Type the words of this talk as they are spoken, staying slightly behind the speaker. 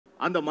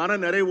அந்த மன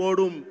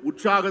நிறைவோடும்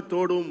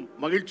உற்சாகத்தோடும்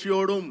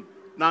மகிழ்ச்சியோடும்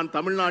நான்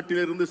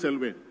தமிழ்நாட்டிலிருந்து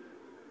செல்வேன்.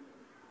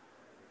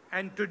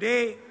 And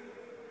today,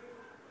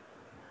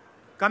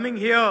 coming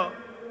here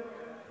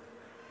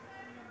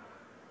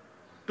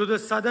to the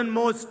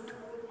southernmost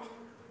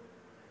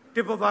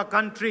tip of our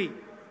country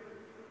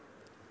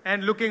and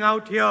looking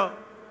out here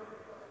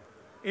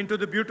into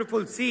the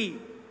beautiful sea,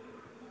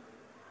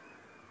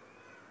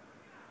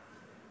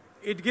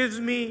 it gives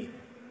me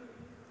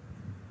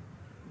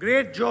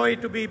great joy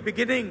to be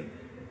beginning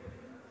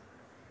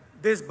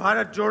this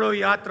Bharat Jodo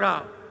Yatra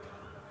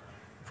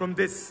from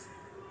this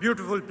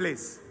beautiful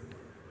place.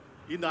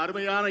 இந்த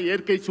அருமையான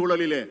இயற்கை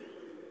சூழலிலே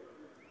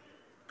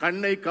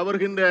கண்ணை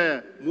கவர்கின்ற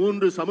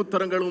 3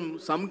 சமுத்திரங்களும்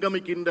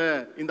சங்கமிக்கின்ற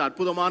இந்த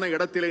அற்புதமான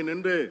இடத்திலே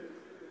நின்று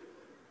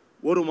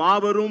ஒரு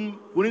மாபெரும்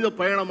புனித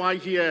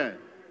பயணமாகிய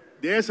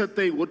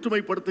தேசத்தை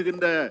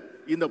ஒற்றுமைப்படுத்துகின்ற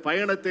இந்த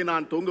பயணத்தை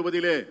நான்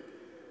துவங்குவதிலே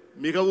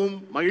மிகவும்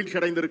மகிழ்ச்சி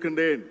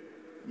அடைந்திருக்கின்றேன்,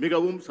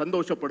 மிகவும்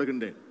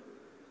சந்தோஷப்படுகின்றேன்.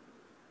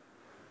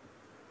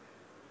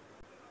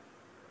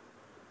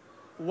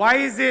 Why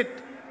is it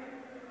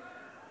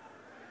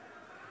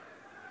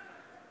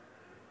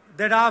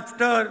that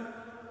after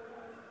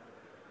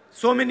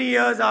so many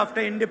years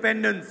after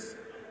independence,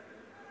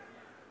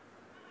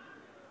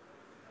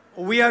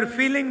 we are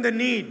feeling the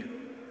need,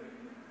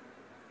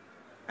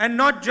 and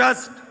not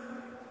just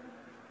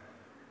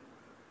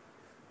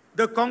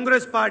the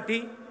Congress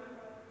party,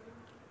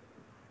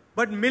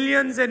 but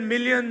millions and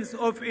millions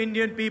of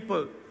Indian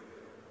people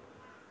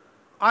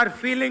are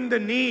feeling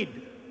the need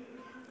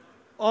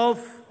of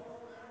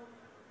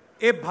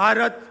a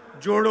Bharat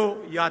Jodo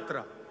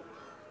Yatra.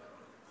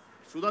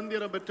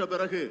 சுதந்திரம் பெற்ற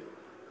பிறகு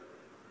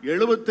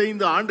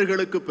 75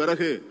 ஆண்டுகளுக்கு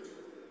பிறகு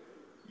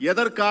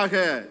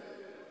எதற்காக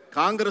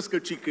காங்கிரஸ்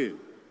கட்சிக்கு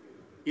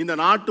இந்த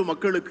நாட்டு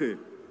மக்களுக்கு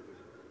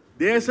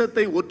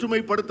தேசத்தை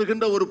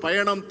ஒற்றுமைப்படுத்துகின்ற ஒரு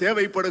பயணம்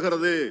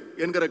தேவைப்படுகிறது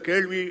என்கிற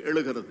கேள்வி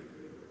எழுகிறது.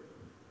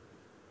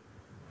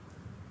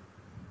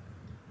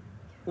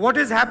 What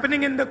is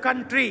happening in the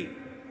country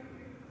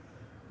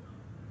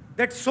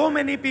that so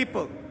many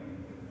people,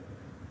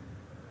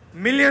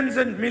 millions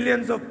and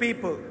millions of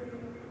people,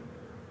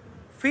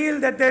 feel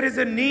that there is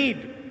a need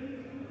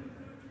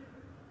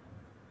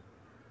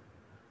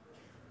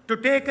to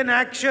take an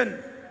action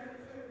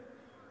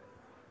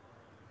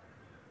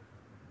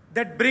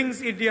that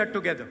brings India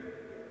together.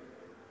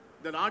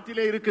 இந்த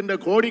நாட்டிலே இருக்கின்ற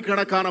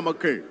கோடிக்கணக்கான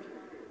மக்கள்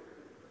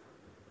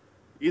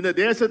இந்த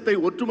தேசத்தை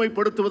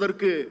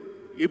ஒற்றுமைப்படுத்துவதற்கு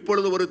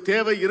இப்பொழுது ஒரு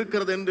தேவை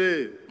இருக்கிறது என்று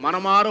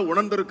மனமாற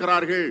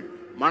உணர்ந்திருக்கிறார்கள்,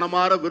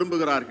 மனமாற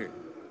விரும்புகிறார்கள்.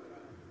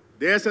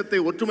 தேசத்தை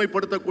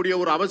ஒற்றுமைப்படுத்தக்கூடிய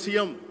ஒரு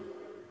அவசியம்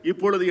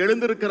இப்பொழுது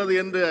எழுந்திருக்கிறது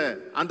என்ற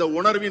அந்த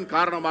உணர்வின்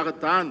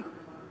காரணமாகத்தான்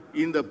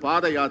இந்த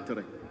பாத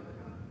யாத்திரை.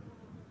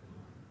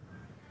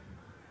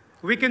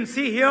 We can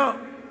see here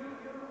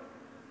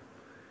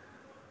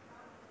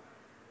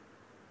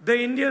the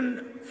Indian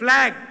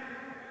flag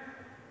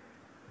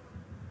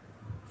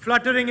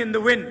fluttering in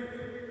the wind,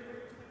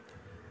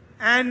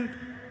 and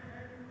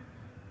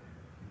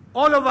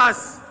all of us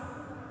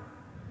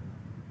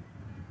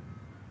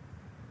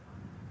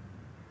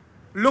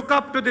look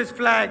up to this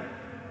flag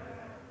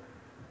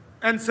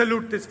and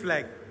salute this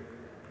flag.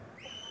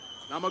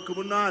 நமக்கு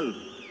முன்னால்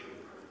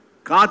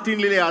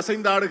காற்றினிலே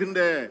அசைந்தாடுகின்ற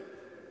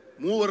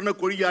மூவர்ண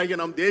கொடியாகிய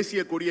நம்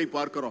தேசிய கொடியை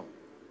பார்க்கிறோம்.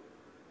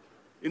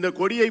 இந்த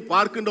கொடியை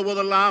பார்க்கின்ற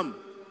போதெல்லாம்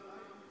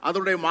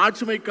அதனுடைய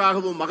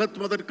மாட்சிமைக்காகவும்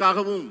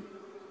மகத்துவத்திற்காகவும்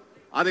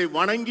அதை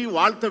வணங்கி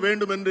வாழ்த்த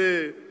வேண்டும் என்று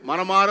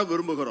மனமாற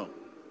விரும்புகிறோம்.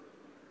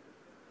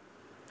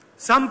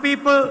 Some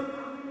people,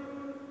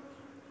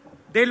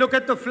 they look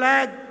at the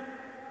flag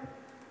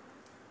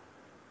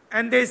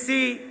and they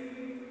see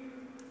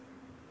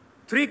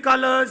 3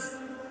 colors,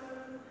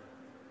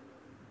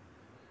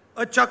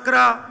 a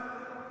chakra,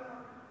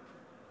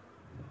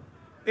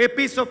 a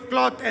piece of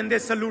cloth, and they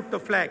salute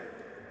the flag.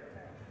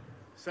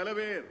 சில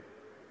பேர்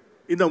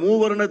இந்த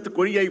மூவர்ணத்து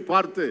கொடியை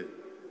பார்த்து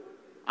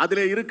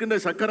அதிலே இருக்கின்ற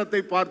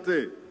சக்கரத்தை பார்த்து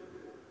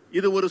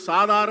இது ஒரு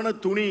சாதாரண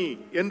துணி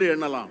என்று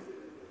எண்ணலாம்.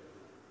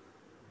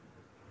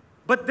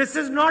 But this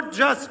is not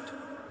just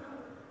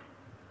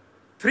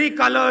 3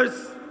 colors,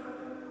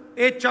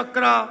 a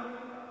chakra,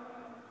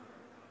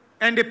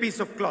 and a piece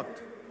of cloth.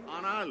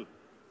 ஆனால்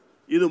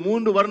இது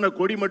 3 வர்ண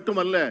கொடி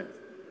மட்டுமல்ல,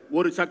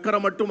 ஒரு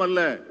சக்கரம் மட்டுமல்ல,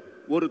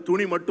 ஒரு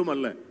துணி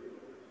மட்டுமல்ல.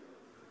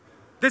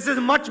 This is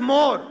much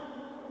more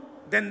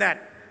than that.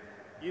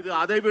 இது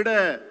அதைவிட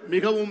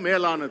மிகவும்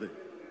மேலானது.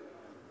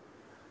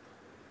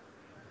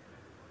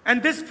 And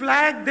this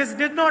flag, this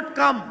did not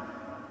come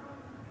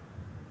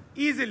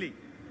easily.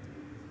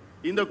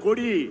 இந்த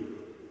கொடி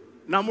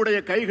நம்முடைய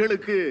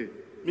கைகளுக்கு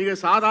மிக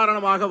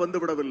சாதாரணமாக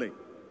வந்துவிடவில்லை.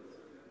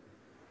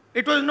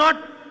 It was not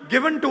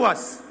given to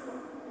us.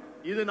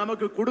 இது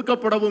நமக்கு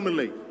கொடுக்கப்படவும்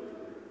இல்லை.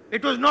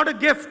 It was not a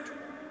gift.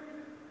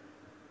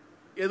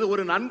 இது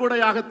ஒரு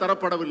நன்கொடையாக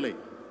தரப்படவில்லை.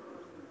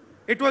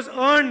 It was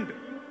earned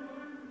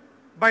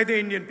by the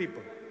Indian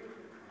people.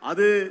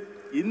 அது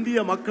இந்திய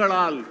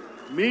மக்களால்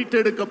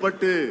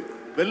மீட்டெடுக்கப்பட்டு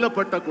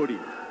வெல்லப்பட்ட கொடி.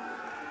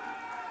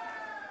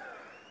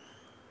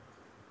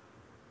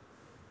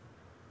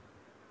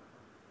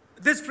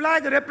 This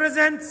flag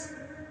represents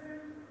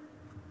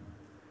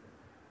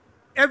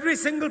every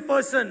single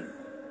person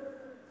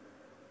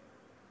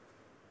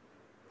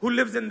who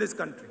lives in this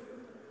country.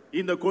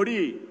 இந்த கொடி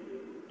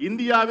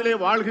இந்தியாவிலே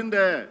வாழ்கின்ற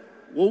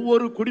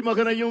ஒவ்வொரு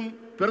குடிமகனையும்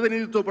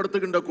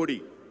பிரதிநிதித்துவப்படுத்துகின்ற கொடி.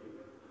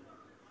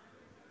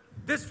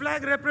 This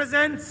flag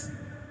represents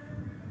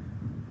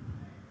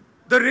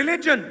the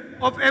religion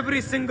of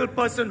every single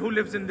person who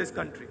lives in this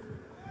country.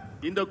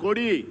 இந்த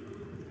கொடி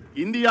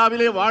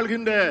இந்தியாவிலே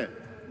வாழ்கின்ற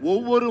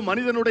ஒவ்வொரு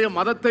மனிதனுடைய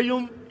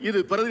மதத்தையும் இது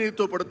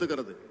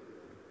பிரதிநிதித்துவப்படுத்துகிறது.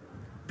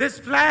 This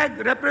flag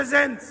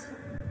represents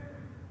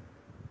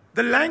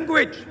the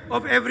language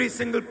of every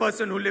single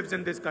person who lives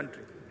in this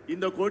country.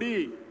 இந்த கொடி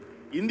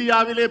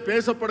இந்தியாவிலே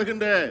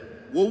பேசப்படுகின்ற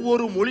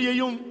ஒவ்வொரு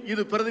மொழியையும்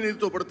இது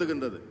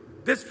பிரதிநிதித்துவப்படுத்துகின்றது.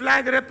 This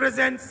flag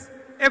represents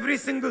every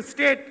single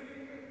state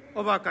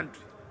of our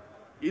country.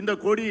 இந்த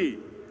கொடி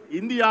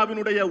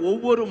இந்தியாவினுடைய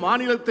ஒவ்வொரு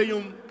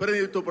மாநிலத்தையும்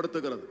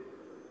பிரதிநிதித்துவப்படுத்துகிறது.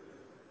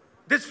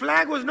 This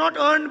flag was not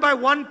earned by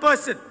one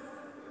person.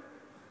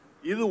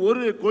 இது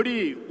ஒரு கொடி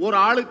ஒரு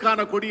ஆளுக்கான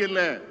கொடி அல்ல,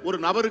 ஒரு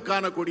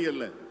நபருக்கான கொடி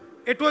அல்ல.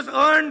 It was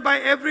earned by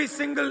every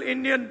single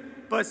Indian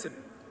person.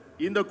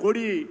 இந்த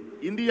கொடி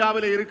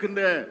இந்தியாவிலே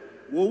இருக்கின்ற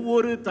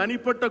ஒவ்வொரு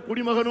தனிப்பட்ட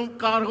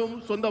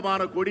குடிமகனுக்காகவும்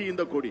சொந்தமான கொடி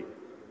இந்த கொடி.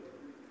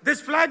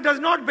 This flag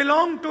does not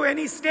belong to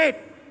any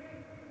state.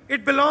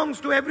 It belongs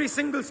to every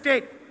single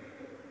state.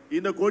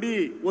 இந்த கொடி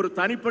ஒரு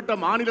தனிப்பட்ட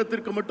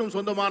மாநிலத்திற்கு மட்டும்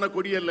சொந்தமான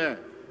கொடி அல்ல.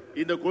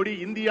 இந்த கொடி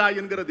இந்தியா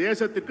என்கிற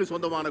தேசத்திற்கு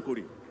சொந்தமான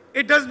கொடி.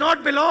 It does not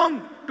belong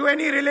to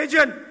any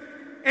religion,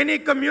 any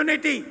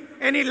community,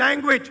 any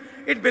language.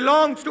 It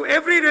belongs to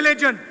every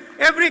religion,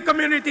 every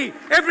community,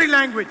 every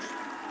language.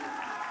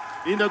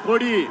 இந்த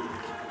கொடி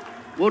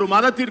ஒரு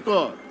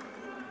மதத்திற்கோ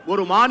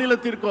ஒரு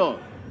மாநிலத்திற்கோ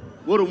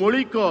ஒரு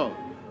மொழிக்கோ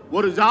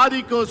ஒரு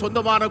ஜாதிக்கோ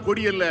சொந்தமான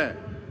கொடி அல்ல.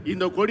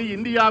 இந்த கொடி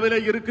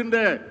இந்தியாவிலே இருக்கின்ற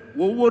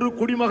ஒவ்வொரு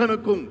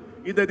குடிமகனுக்கும்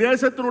இந்த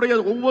தேசத்தினுடைய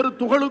ஒவ்வொரு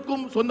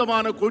துகளுக்கும்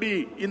சொந்தமான கொடி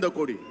இந்த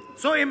கொடி.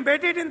 So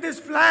embedded in this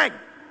flag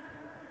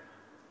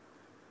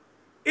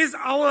is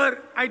our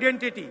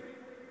identity.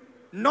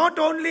 Not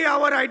only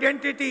our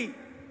identity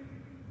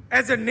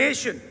as a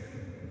nation,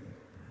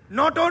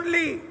 not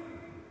only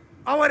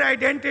our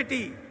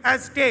identity as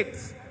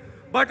states,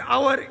 but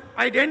our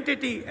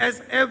identity as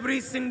every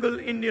single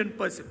Indian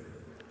person.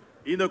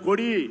 இந்த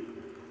கொடி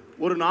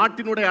ஒரு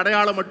நாட்டினுடைய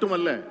அடையாளம்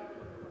மட்டுமல்ல,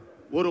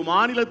 ஒரு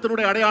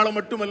மாநிலத்தினுடைய அடையாளம்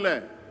மட்டுமல்ல.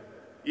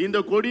 இந்த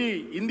கொடி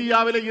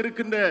இந்தியாவிலே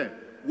இருக்கின்ற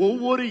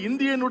ஒவ்வொரு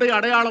இந்தியனுடைய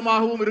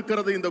அடையாளமாகவும்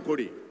இருக்கிறது இந்த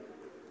கொடி.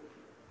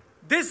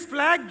 This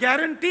flag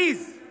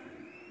guarantees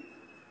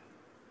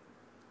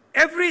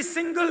every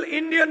single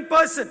Indian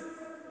person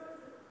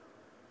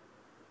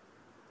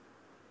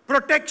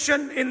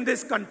protection in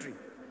this country.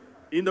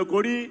 இந்த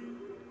கொடி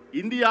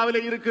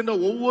இந்தியாவிலே இருக்கின்ற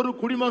ஒவ்வொரு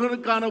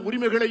குடிமகனுக்கான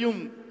உரிமைகளையும்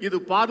இது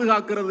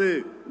பாதுகாக்கிறது,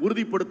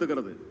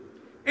 உறுதிப்படுத்துகிறது.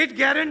 It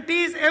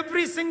guarantees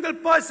every single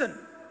person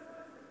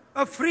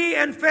a free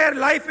and fair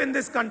life in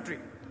this country.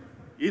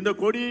 இந்த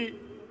கொடி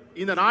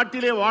இந்த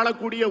நாட்டிலே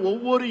வாழக்கூடிய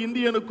ஒவ்வொரு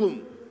இந்தியனுக்கும்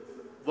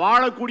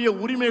வாழக்கூடிய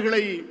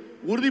உரிமைகளை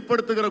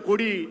உறுதிப்படுத்துகிற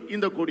கொடி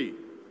இந்த கொடி.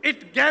 It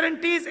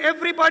guarantees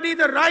everybody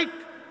the right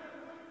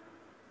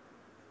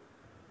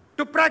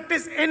to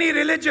practice any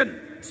religion,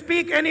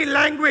 speak any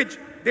language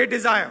they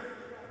desire.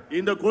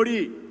 இந்த கொடி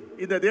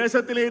இந்த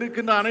தேசத்திலே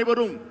இருக்கின்ற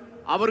அனைவரும்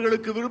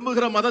அவர்களுக்கு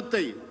விரும்புகிற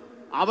மதத்தை,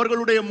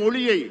 அவர்களுடைய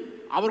மொழியை,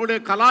 அவர்களுடைய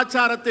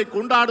கலாச்சாரத்தை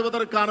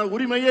கொண்டாடுவதற்கான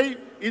உரிமையை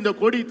இந்த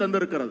கொடி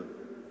தந்திருக்கிறது.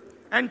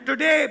 And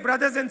today,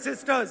 brothers and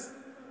sisters,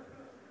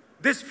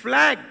 this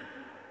flag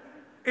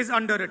is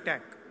under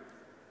attack.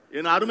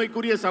 என்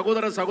அருமைக்குரிய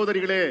சகோதர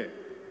சகோதரிகளே,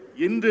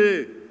 இன்று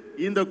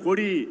இந்த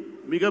கொடி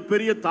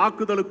மிகப்பெரிய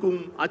தாக்குதலுக்கும்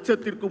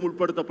அச்சத்திற்கும்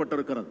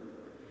உட்படுத்தப்பட்டிருக்கிறது.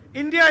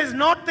 India is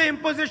not the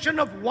imposition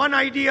of one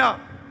idea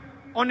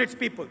on its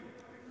people.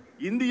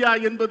 India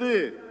என்பது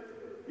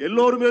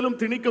எல்லோர் மேலும்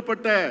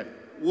திணிக்கப்பட்ட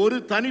ஒரு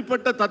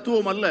தனிப்பட்ட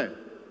தத்துவம் அல்ல.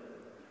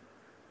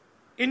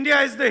 India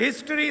is the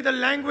history, the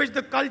language,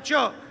 the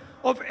culture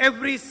of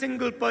every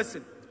single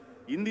person.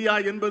 India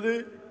என்பது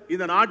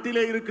இந்த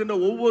நாட்டிலே இருக்கின்ற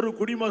ஒவ்வொரு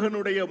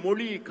குடிமகனுடைய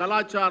மொழி,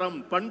 கலாச்சாரம்,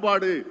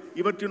 பண்பாடு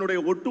இவற்றினுடைய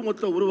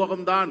ஒட்டுமொத்த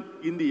உருவகம்தான்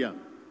India.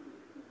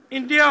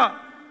 India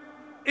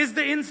is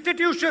the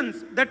institutions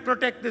that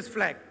protect this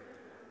flag.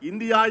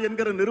 India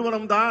என்கிற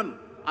நிறுவனம் தான்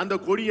அந்த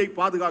கொடியை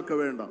பாதுகாக்க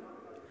வேண்டும்.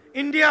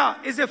 India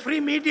is a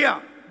free media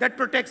that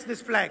protects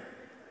this flag.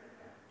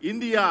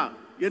 India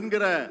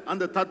என்கிற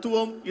அந்த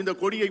தத்துவம் இந்த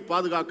கொடியை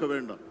பாதுகாக்க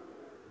வேண்டும்.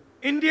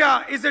 India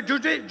is a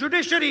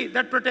judiciary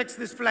that protects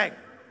this flag.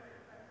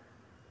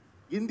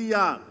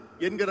 India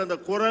என்கிற அந்த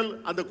குரல்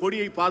அந்த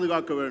கொடியை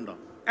பாதுகாக்க வேண்டும்.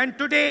 And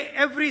today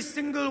every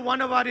single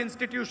one of our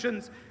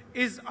institutions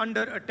is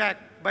under attack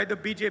by the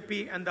BJP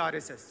and the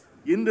RSS.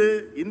 இன்று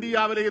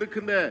இந்தியாவிலே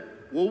இருக்கின்ற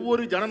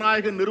ஒவ்வொரு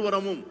ஜனநாயக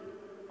நிறுவனமும்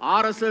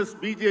RSS,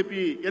 BJP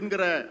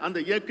என்கிற அந்த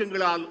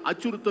இயக்கங்களால்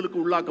அச்சுறுத்தலுக்கு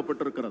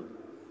உள்ளாக்கப்பட்டிருக்கிறது.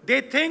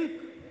 They think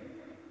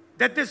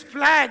that this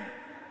flag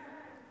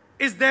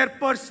is their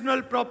personal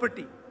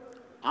property.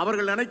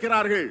 அவர்கள்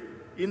நினைக்கிறார்கள்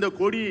இந்த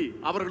கொடி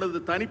அவர்களது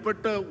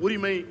தனிப்பட்ட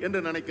உரிமை என்று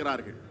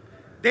நினைக்கிறார்கள்.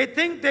 They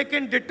think they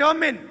can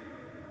determine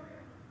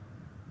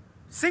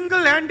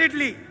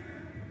single-handedly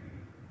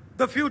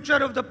the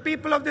future of the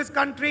people of this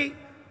country,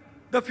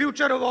 the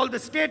future of all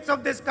the states of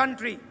this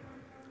country.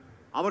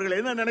 அவர்கள்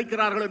என்ன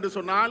நினைக்கிறார்கள் என்று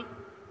சொன்னால்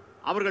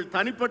அவர்கள்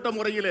தனிப்பட்ட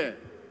முறையிலே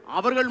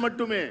அவர்கள்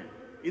மட்டுமே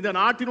இந்த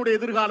நாட்டினுடைய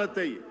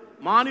எதிர்காலத்தை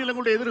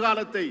மாநிலங்களுடைய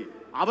எதிர்காலத்தை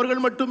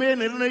அவர்கள் மட்டுமே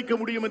நிர்ணயிக்க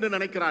முடியும் என்று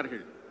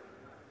நினைக்கிறார்கள்.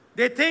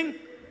 They think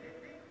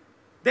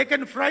they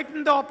can frighten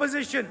the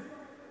opposition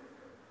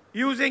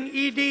using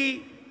ED,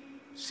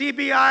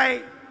 CBI,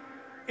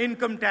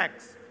 income tax.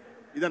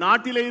 இந்த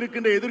நாட்டிலே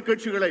இருக்கின்ற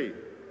எதிர்க்கட்சிகளை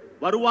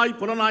வருவாய்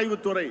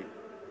புலனாய்வுத்துறை,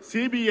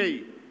 சிபிஐ,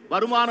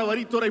 வருமான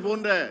வரித்துறை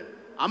போன்ற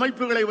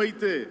அமைப்புகளை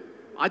வைத்து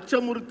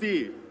அச்சமுறுத்தி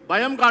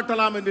பயம்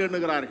காட்டலாம் என்று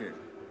எண்ணுகிறார்கள்.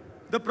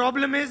 The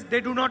problem is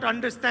they do not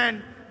understand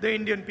the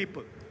Indian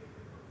people.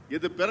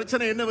 இது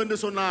பிரச்சனை என்னவென்று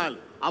சொன்னால்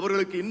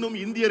அவர்களுக்கு இன்னும்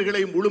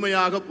இந்தியர்களை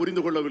முழுமையாக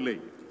புரிந்து கொள்ளவில்லை.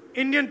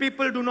 Indian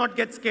people do not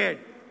get scared.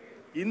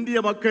 இந்திய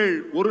மக்கள்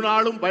ஒரு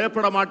நாளும்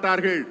பயப்பட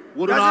மாட்டார்கள்,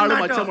 ஒரு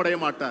நாளும் அச்சமடைய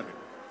மாட்டார்கள்.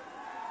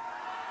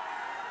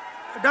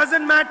 It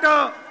doesn't matter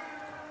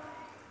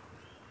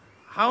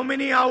how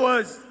many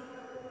hours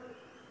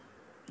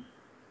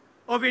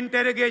of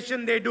interrogation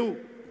they do.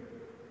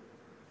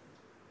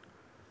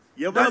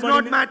 It does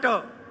not matter.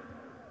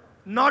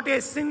 Not a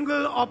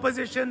single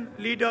opposition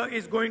leader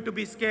is going to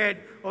be scared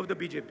of the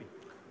BJP.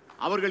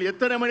 அவர்கள்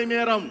எத்தனை மணி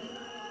நேரம்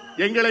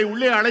எங்களை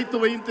உள்ளே அழைத்து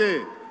வைத்து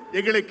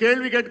எங்களை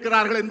கேள்வி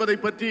கேட்கிறார்கள் என்பதை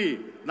பற்றி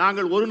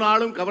நாங்கள் ஒரு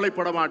நாளும்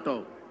கவலைப்பட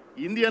மாட்டோம்.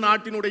 இந்திய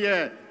நாட்டினுடைய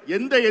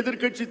எந்த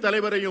எதிர்க்கட்சி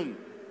தலைவரையும்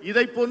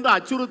இதை போன்ற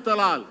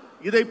அச்சுறுத்தலால்,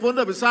 இதை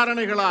போன்ற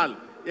விசாரணைகளால்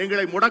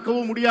எங்களை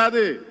முடக்கவும்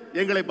முடியாது,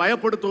 எங்களை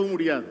பயப்படுத்தவும்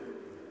முடியாது.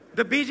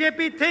 The BJP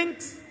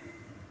thinks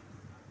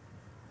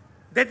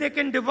that they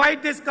can divide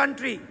this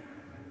country.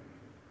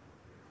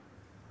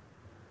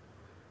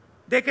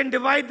 They can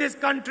divide this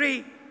country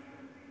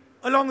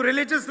along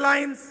religious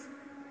lines.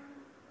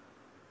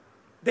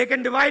 They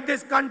can divide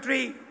this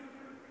country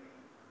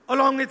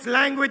along its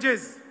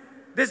languages.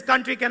 This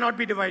country cannot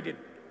be divided.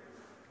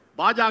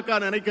 பாஜக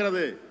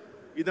நினைக்கிறது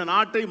இந்த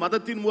நாட்டை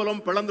மதத்தின்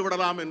மூலம் பிளந்து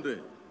விடலாம் என்று.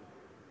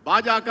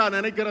 பாஜக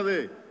நினைக்கிறது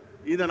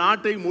இந்த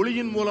நாட்டை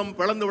மொழியின் மூலம்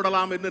பிளந்து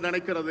விடலாம் என்று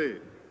நினைக்கிறது.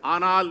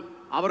 ஆனால்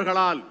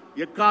அவர்களால்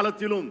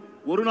எக்காலத்திலும்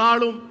ஒரு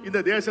நாளும் இந்த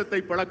தேசத்தை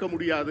பிளக்க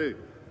முடியாது.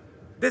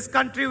 This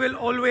country will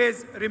always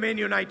remain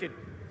united.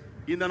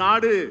 இந்த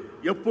நாடு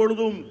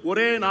எப்பொழுதும்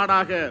ஒரே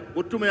நாடாக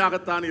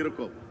ஒற்றுமையாகத்தான்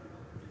இருக்கும்.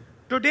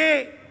 Today,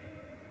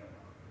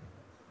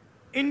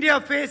 India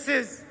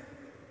faces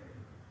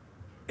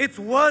its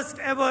worst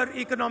ever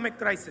economic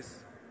crisis.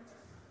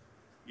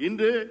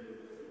 இன்று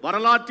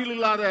வரலாற்றில்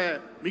இல்லாத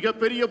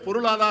மிகப்பெரிய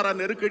பொருளாதார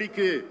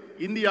நெருக்கடிக்கு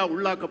India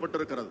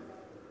உள்ளாக்கப்பட்டிருக்கிறது.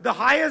 The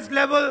highest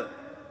level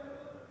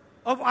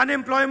of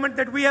unemployment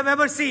that we have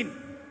ever seen.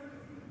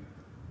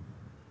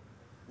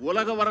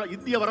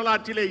 இந்திய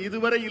வரலாற்றிலே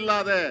இதுவரை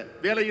இல்லாத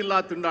வேலையில்லா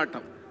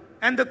திண்டாட்டம்.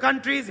 And the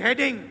country is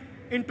heading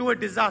into a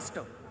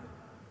disaster.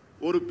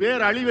 ஒரு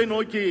பேரழிவை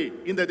நோக்கி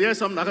இந்த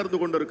தேசம் நகர்ந்து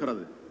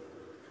கொண்டிருக்கிறது.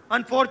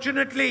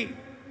 Unfortunately,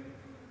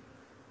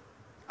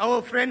 our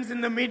friends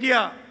in the media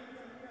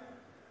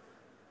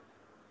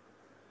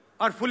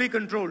are fully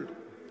controlled.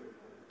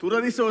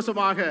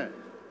 துரதிர்ஷ்டவசமாக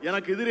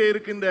எனக்கு எதிரே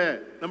இருக்கின்ற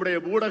நம்முடைய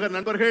ஊடக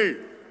நண்பர்கள்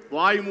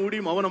வாய் மூடி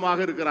மௌனமாக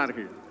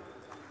இருக்கிறார்கள்.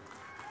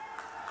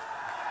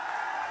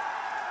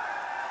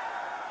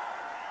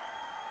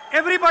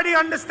 Everybody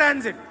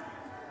understands it.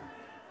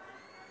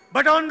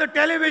 But on the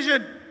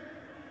television,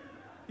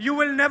 you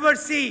will never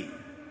see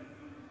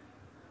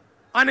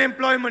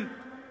unemployment.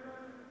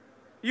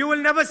 You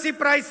will never see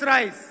price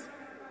rise.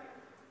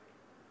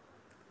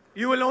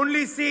 You will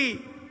only see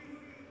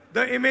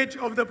the image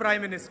of the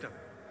Prime Minister.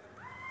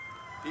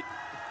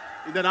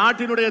 இந்த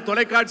நாட்டினுடைய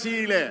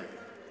தொலைக்காட்சியிலே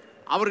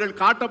அவர்கள்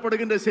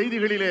காட்டப்படுகின்ற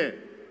செய்திகளிலே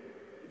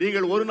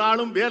நீங்கள் ஒரு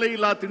நாளும்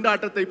வேலையில்லா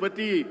திண்டாட்டத்தை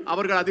பற்றி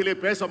அவர்கள் அதிலே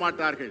பேச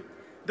மாட்டார்கள்.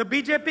 The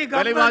BJP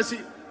government,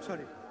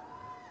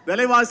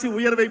 விலைவாசி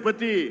உயர்வை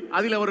பற்றி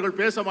அதில் அவர்கள்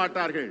பேச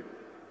மாட்டார்கள்.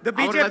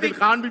 அதில்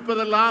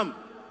காண்பிப்பதெல்லாம்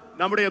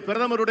நம்முடைய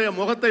பிரதமருடைய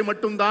முகத்தை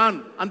மட்டும்தான்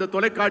அந்த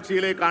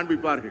தொலைக்காட்சியிலே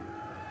காண்பிப்பார்கள்.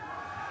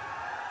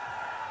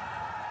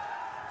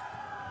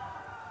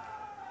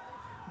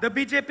 The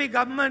BJP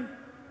government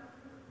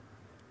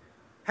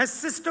has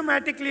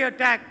systematically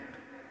attacked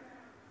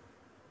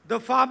the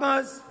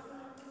farmers,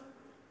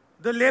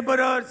 the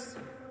laborers,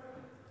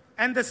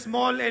 and the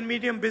small and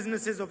medium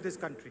businesses of this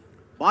country.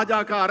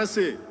 பாஜக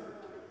அரசு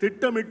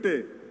திட்டமிட்டு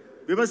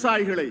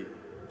விவசாயிகளை,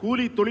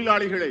 கூலி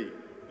தொழிலாளிகளை,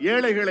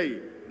 ஏழைகளை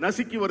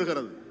நசுக்கி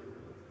வருகிறது.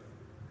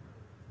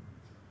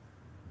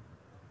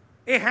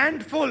 A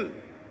handful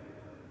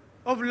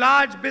of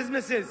large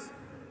businesses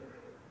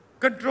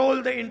control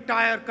the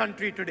entire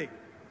country today.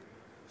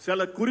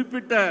 சில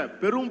குறிப்பிட்ட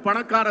பெரும்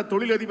பணக்கார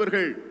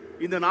தொழிலதிபர்கள்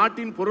இந்த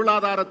நாட்டின்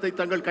பொருளாதாரத்தை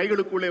தங்கள்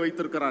கைகளுக்குள்ளே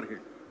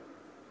வைத்திருக்கிறார்கள்.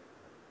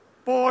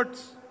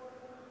 Ports,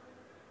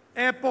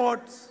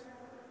 airports,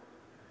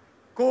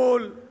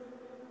 coal,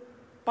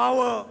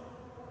 power,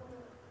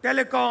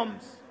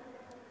 telecoms,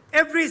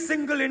 every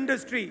single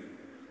industry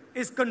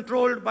is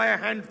controlled by a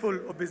handful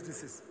of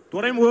businesses.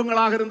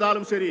 துறைமுகங்களாக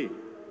இருந்தாலும் சரி,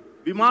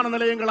 விமான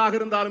நிலையங்களாக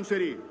இருந்தாலும்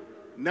சரி,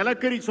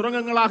 நிலக்கரி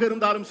சுரங்கங்களாக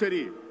இருந்தாலும்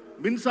சரி,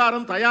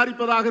 மின்சாரம்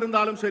தயாரிப்பதாக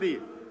இருந்தாலும் சரி,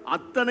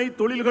 அத்தனை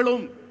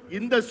தொழில்களும்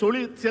இந்த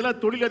சில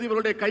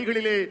தொழிலதிபர்களுடைய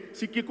கைகளிலே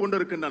சிக்கிக்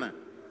கொண்டிருக்கின்றன.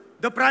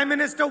 The Prime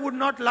Minister would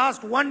not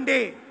last one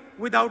day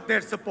without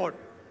their support.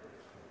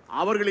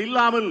 அவர்கள்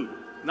இல்லாமல்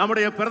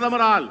நம்முடைய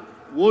பிரதமரால்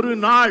ஒரு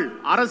நாள்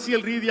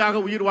அரசியல் ரீதியாக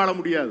உயிர் வாழ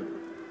முடியாது.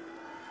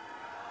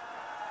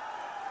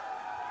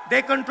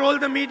 They control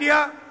the media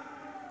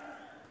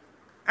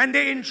and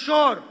they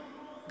ensure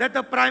that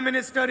the Prime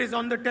Minister is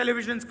on the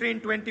television screen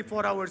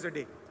 24 hours a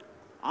day.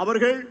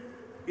 அவர்கள்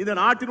இந்த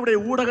நாட்டினுடைய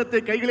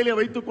ஊடகத்தை கைகளிலே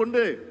வைத்துக்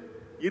கொண்டு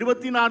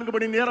 24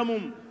 மணி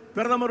நேரமும்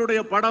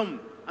பிரதமருடைய படம்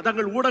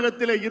தங்கள்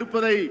ஊடகத்திலே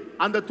இருப்பதை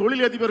அந்த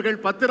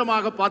தொழிலதிபர்கள்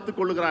பத்திரமாக பார்த்துக்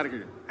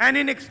கொள்கிறார்கள். And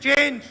in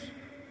exchange,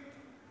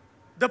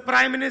 the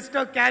Prime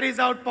Minister carries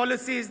out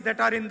policies that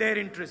are in their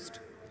interest.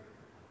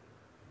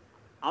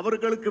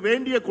 அவர்களுக்கு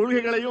வேண்டிய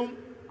கொள்கைகளையும்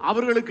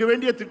அவர்களுக்கு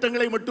வேண்டிய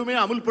திட்டங்களை மட்டுமே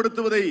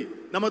அமல்படுத்துவதை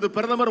நமது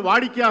பிரதமர்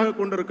வாடிக்கையாக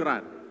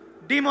கொண்டிருக்கிறார்.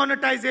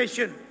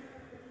 Demonetization,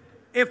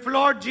 a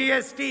flawed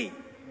GST,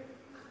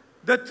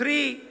 the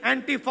 3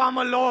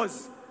 anti-farmer laws,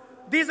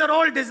 these are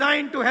all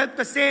designed to help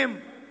the same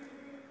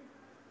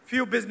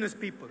few business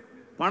people.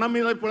 பணம்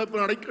மீது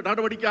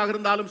நடவடிக்கையாக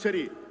இருந்தாலும்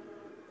சரி,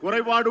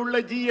 குறைபாடுள்ள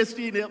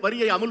ஜிஎஸ்டி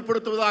வரியை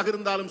அமல்படுத்துவதாக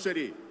இருந்தாலும்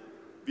சரி,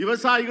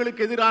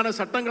 விவசாயிகளுக்கு எதிரான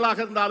சட்டங்களாக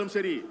இருந்தாலும்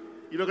சரி,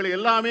 இவர்கள்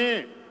எல்லாமே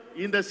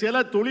இந்த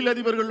சில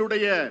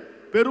தொழிலதிபர்களுடைய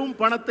பெரும்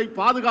பணத்தை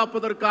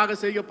பாதுகாப்பதற்காக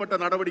செய்யப்பட்ட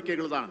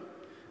நடவடிக்கைகள் தான்.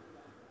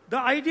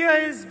 The idea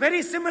is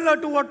very similar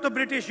to what the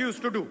British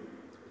used to do.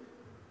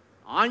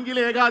 ஆங்கில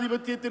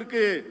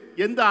ஏகாதிபத்தியத்திற்கு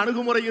எந்த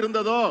அணுகுமுறை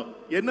இருந்ததோ,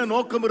 என்ன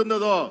நோக்கம்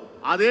இருந்ததோ,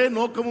 அதே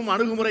நோக்கமும்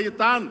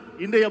அணுகுமுறையைத்தான்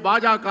இன்றைய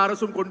பாஜக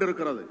அரசும்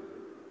கொண்டிருக்கிறது.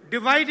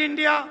 Divide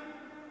India,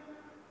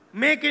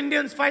 make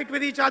Indians fight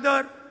with each other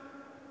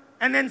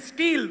and then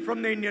steal from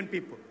the Indian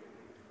people.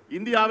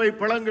 இந்தியாவை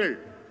பிளங்கள்,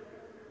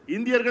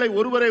 இந்தியர்களை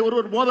ஒருவரை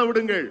ஒருவர் மோத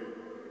விடுங்கள்.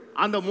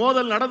 அந்த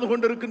மோதல் நடந்து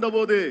கொண்டிருக்கின்ற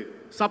போது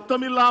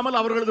சப்தமில்லாமல்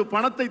அவர்களது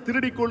பணத்தை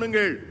திருடிக்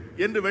கொள்ளுங்கள்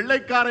என்று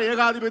வெள்ளைக்கார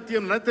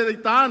ஏகாதிபத்தியம்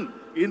நினைத்ததைத்தான்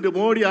இன்று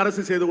மோடி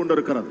அரசு செய்து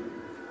கொண்டிருக்கிறது.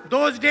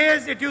 Those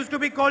days it used to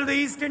be called the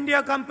East India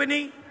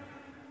Company.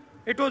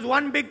 It was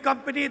one big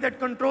company that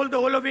controlled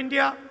the whole of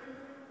India.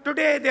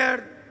 Today there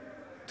are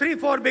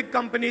 3-4 big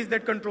companies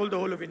that control the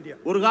whole of India.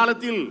 ஒரு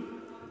காலத்தில்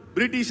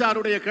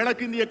பிரிட்டிஷாருடைய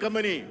கிழக்கிந்திய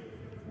company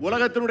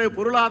உலகத்தினுடைய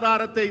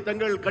பொருளாதாரத்தை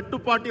தங்கள்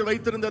கட்டுப்பாட்டில்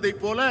வைத்திருந்ததை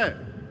போல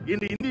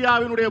இன்று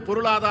இந்தியாவினுடைய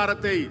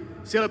பொருளாதாரத்தை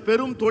சில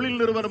பெரும் தொழில்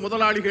நிறுவன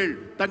முதலாளிகள்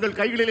தங்கள்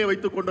கைகளிலே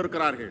வைத்துக்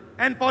கொண்டிருக்கிறார்கள்.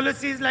 And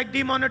policies like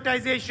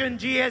demonetization,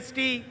 GST,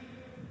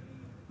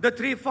 the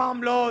 3 farm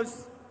laws,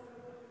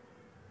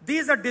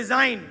 these are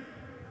designed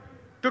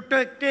to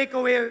take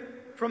away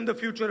from the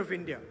future of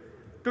India,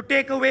 to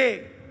take away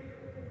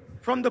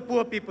from the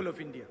poor people of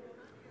India.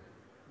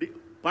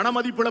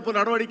 பணமதிப்பிழப்பு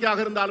நடவடிக்கையாக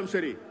இருந்தாலும்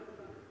சரி,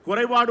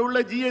 குறைபாடுள்ள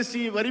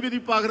ஜிஎஸ்டி வரி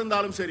விதிப்பாக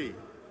இருந்தாலும் சரி,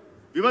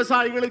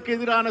 விவசாயிகளுக்கு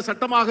எதிரான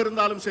சட்டமாக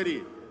இருந்தாலும் சரி,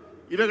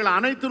 இவைகள்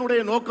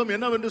அனைத்தினுடைய நோக்கம்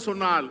என்னவென்று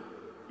சொன்னால்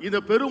இந்த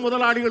பெரும்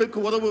முதலாளிகளுக்கு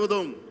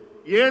உதவுவதும்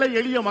ஏழை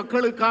எளிய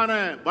மக்களுக்கான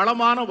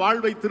வளமான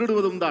வாழ்வை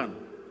திருடுவதும் தான்.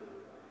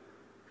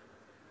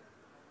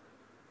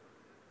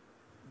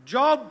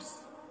 Jobs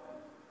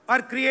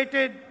are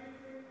created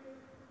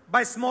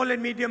by small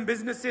and medium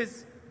businesses.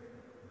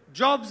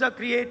 Jobs are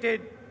created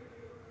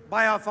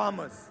by our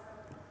farmers.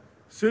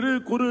 சிறு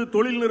குறு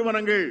தொழில்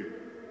நிறுவனங்கள்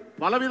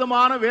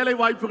பலவிதமான வேலை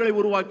வாய்ப்புகளை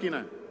உருவாக்கின.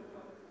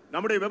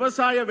 நம்முடைய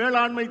விவசாய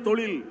வேளாண்மை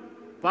தொழில்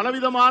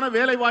பலவிதமான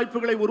வேலை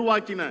வாய்ப்புகளை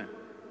உருவாக்கின.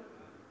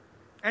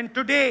 And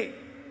today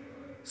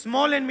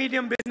small and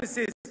medium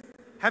businesses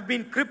have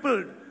been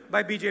crippled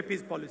by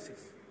BJP's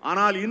policies.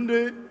 ஆனால்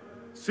இன்று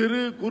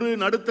சிறு குறு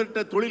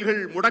நடுத்தர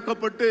தொழில்கள்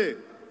முடக்கப்பட்டு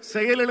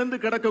செயலிழந்து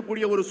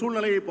கிடக்கக்கூடிய ஒரு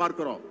சூழ்நிலையை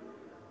பார்க்கிறோம்.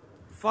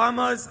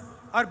 Farmers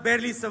are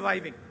barely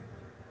surviving.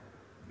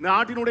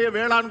 நாட்டினுடைய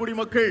வேளாண்குடி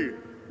மக்கள்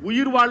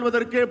உயிர்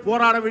வாழ்வதற்கே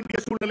போராட வேண்டிய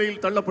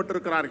சூழ்நிலையில்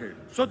தள்ளப்பட்டிருக்கிறார்கள்.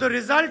 So the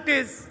result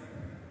is,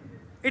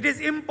 it is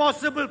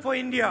impossible for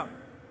India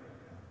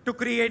to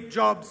create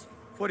jobs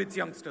for its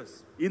youngsters.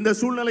 இந்த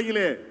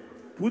சூழ்நிலையிலே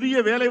புதிய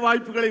வேலை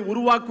வாய்ப்புகளை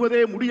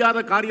உருவாக்குவதே முடியாத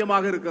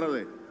காரியமாக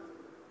இருக்கிறது.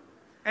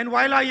 And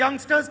while our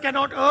youngsters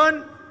cannot earn,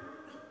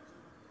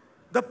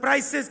 the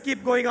prices keep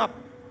going up.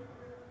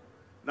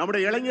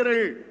 நம்முடைய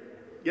இளைஞர்கள்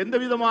எந்த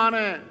விதமான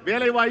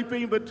வேலை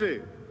வாய்ப்பையும் பெற்று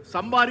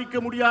சம்பாதிக்க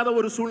முடியாத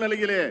ஒரு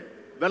சூழ்நிலையிலே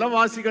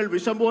விலைவாசிகள்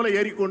விஷம் போல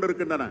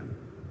ஏறிக்கொண்டிருக்கின்றன.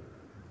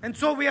 And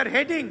so we are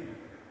heading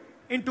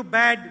into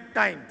bad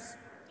times.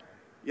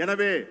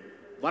 எனவே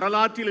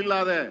வரலாற்றில்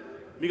இல்லாத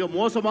மிக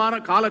மோசமான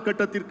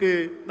காலகட்டத்திற்கு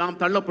நாம்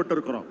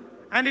தள்ளப்பட்டிருக்கிறோம்.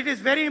 And it is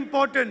very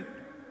important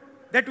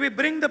that we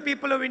bring the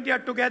people of India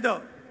together,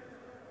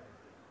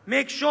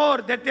 make sure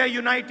that they are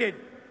united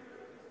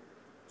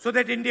so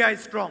that India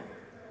is strong.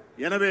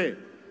 எனவே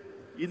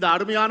இந்த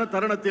அருமையான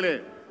தருணத்திலே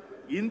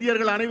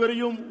இந்தியர்கள்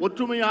அனைவரையும்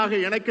ஒற்றுமையாக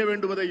இணைக்க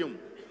வேண்டுவதையும்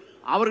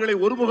அவர்களை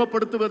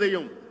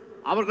ஒருமுகப்படுத்துவதையும்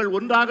அவர்கள்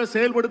ஒன்றாக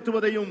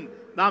செயல்படுத்துவதையும்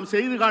நாம்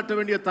செய்து காட்ட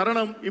வேண்டிய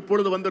தருணம்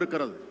இப்பொழுது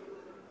வந்திருக்கிறது.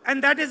 And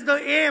that is the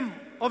aim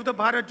of the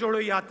Bharat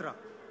Jodo Yatra.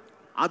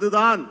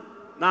 அதுதான்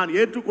நான்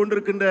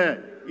ஏற்றுக்கொண்டிருக்கின்ற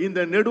இந்த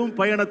நெடும்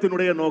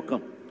பயணத்தினுடைய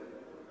நோக்கம்.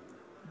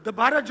 The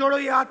Bharat Jodo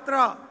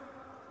Yatra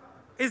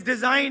is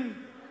designed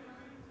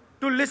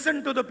to listen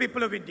to the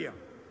people of India.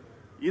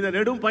 இந்த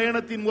நெடும்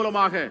பயணத்தின்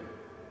மூலமாக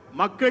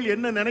மக்கள்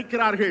என்ன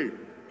நினைக்கிறார்கள்,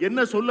 என்ன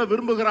சொல்ல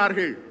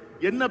விரும்புகிறார்கள்,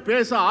 என்ன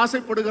பேச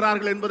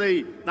ஆசைப்படுகிறார்கள் என்பதை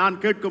நான்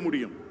கேட்க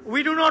முடியும்.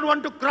 We do not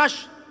want to crush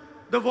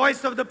the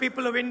voice of the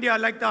people of India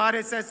like the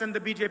RSS and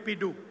the BJP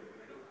do.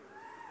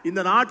 இந்த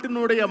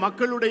நாட்டினுடைய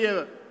மக்களுடைய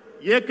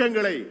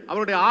இயக்கங்களை,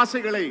 அவருடைய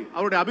ஆசைகளை,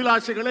 அவருடைய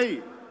அபிலாஷைகளை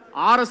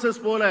RSS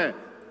போல,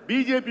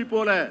 பிஜேபி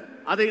போல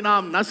அதை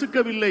நாம்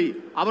நசுக்கவில்லை.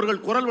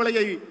 அவர்கள் குரல்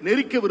வளையை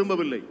நெரிக்க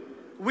விரும்பவில்லை.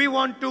 We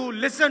want to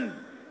listen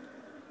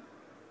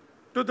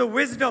to the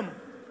wisdom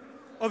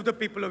of the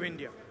people of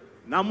India.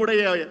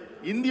 நம்முடைய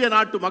இந்திய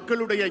நாட்டு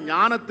மக்களுடைய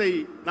ஞானத்தை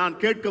நான்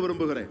கேட்க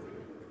விரும்புகிறேன்.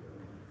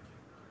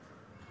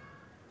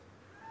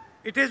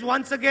 It is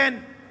once again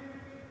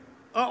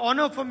an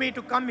honor for me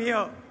to come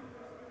here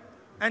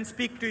and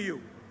speak to you.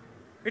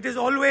 It is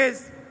always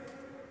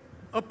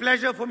a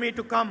pleasure for me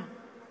to come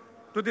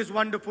to this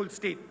wonderful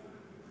state.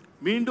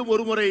 மீண்டும்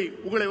ஒருமுறை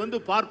உங்களை வந்து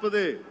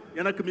பார்ப்பது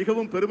எனக்கு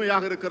மிகவும்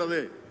பெருமையாக இருக்கிறது.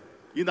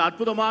 இந்த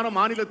அற்புதமான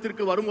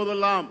மாநிலத்திற்கு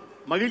வரும்போதெல்லாம்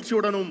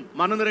மகிழ்ச்சியுடனும்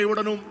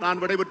மனநிறைவுடனும்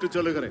நான் விடைபெற்று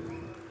செல்கிறேன்.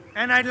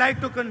 And I'd like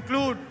to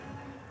conclude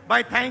by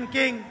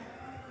thanking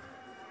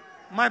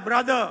my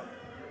brother,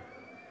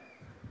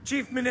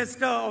 Chief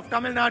Minister of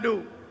Tamil Nadu,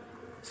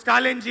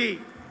 Stalinji,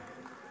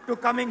 to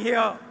coming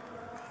here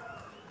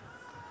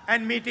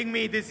and meeting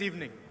me this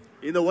evening.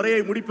 இந்த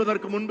உரையை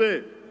முடிப்பதற்கு முன்பு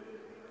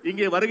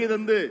இங்கே வருகை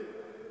தந்து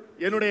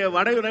என்னுடைய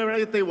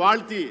வடவிடயத்தை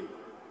வாழ்த்தி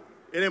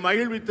என்னை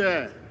மகிழ்வித்த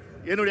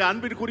என்னுடைய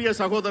அன்பிற்குரிய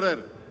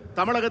சகோதரர்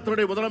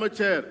தமிழகத்தினுடைய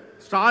முதலமைச்சர்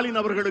ஸ்டாலின்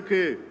அவர்களுக்கு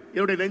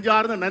என்னுடைய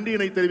நெஞ்சார்ந்த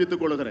நன்றியினை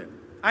தெரிவித்துக் கொள்கிறேன்.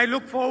 I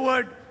look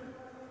forward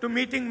to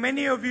meeting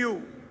many of you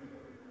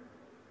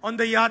on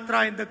the yatra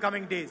in the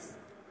coming days.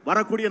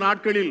 வரக்கூடிய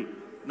நாட்களில்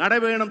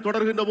நடைபயணம்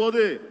தொடர்கின்ற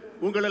போது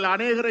உங்களில்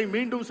அநேகரை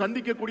மீண்டும்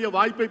சந்திக்கக்கூடிய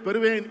வாய்ப்பை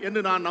பெறுவேன்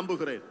என்று நான்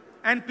நம்புகிறேன்.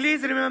 And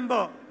please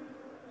remember,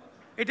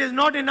 it is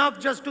not enough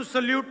just to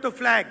salute the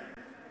flag.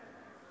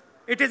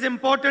 It is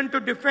important to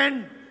defend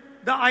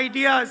the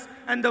ideas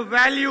and the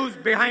values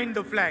behind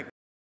the flag.